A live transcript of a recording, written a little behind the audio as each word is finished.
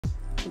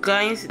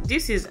guys,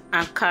 this is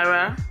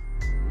Ankara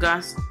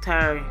gown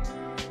style.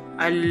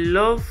 I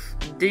love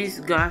this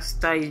gown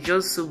style. It's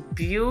just so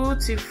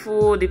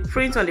beautiful. The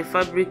print on the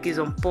fabric is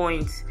on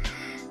point.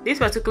 This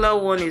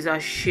particular one is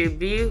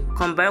Asoebi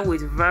combined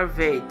with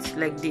velvet,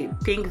 like the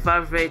pink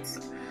velvet.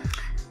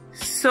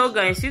 So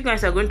guys, you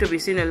guys are going to be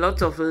seeing a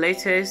lot of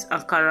latest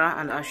Ankara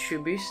and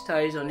Asoebi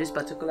styles on this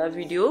particular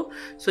video.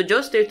 So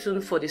just stay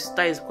tuned for the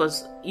styles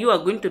because you are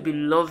going to be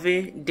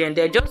loving them.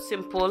 They're just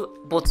simple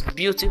but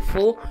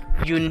beautiful,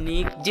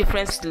 unique,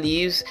 different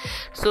sleeves.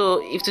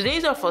 So if today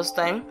is your first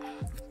time,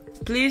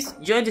 please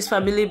join this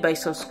family by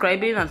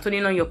subscribing and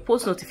turning on your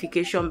post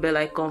notification bell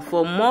icon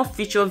for more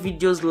feature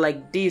videos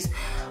like this,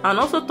 and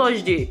also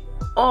touch the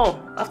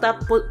after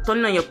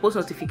turning on your post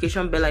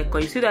notification bell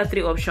icon. You see that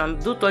 3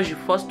 options. Do touch the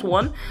first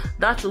one.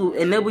 That will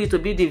enable you to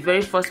be the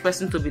very first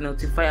person to be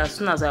notified as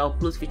soon as I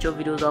upload feature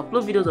videos. I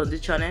upload videos on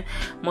this channel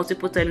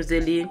multiple times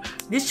daily.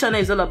 This channel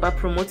is all about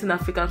promoting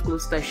African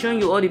clothes style, showing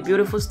you all the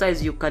beautiful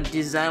styles you can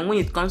design when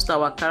it comes to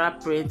our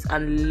Ankara print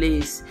and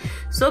lace.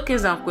 So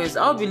kings and queens,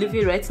 I'll be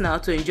leaving right now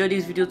to enjoy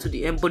this video to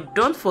the end, but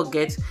don't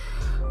forget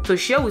to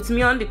share with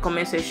me on the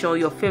comment section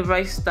your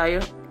favorite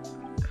style.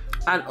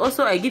 And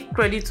also I give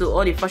credit to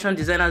all the fashion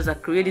designers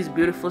that create these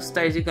beautiful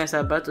styles you guys are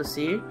about to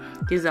see.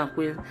 Kings and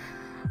queens,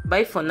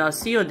 bye for now.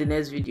 See you on the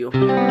next video.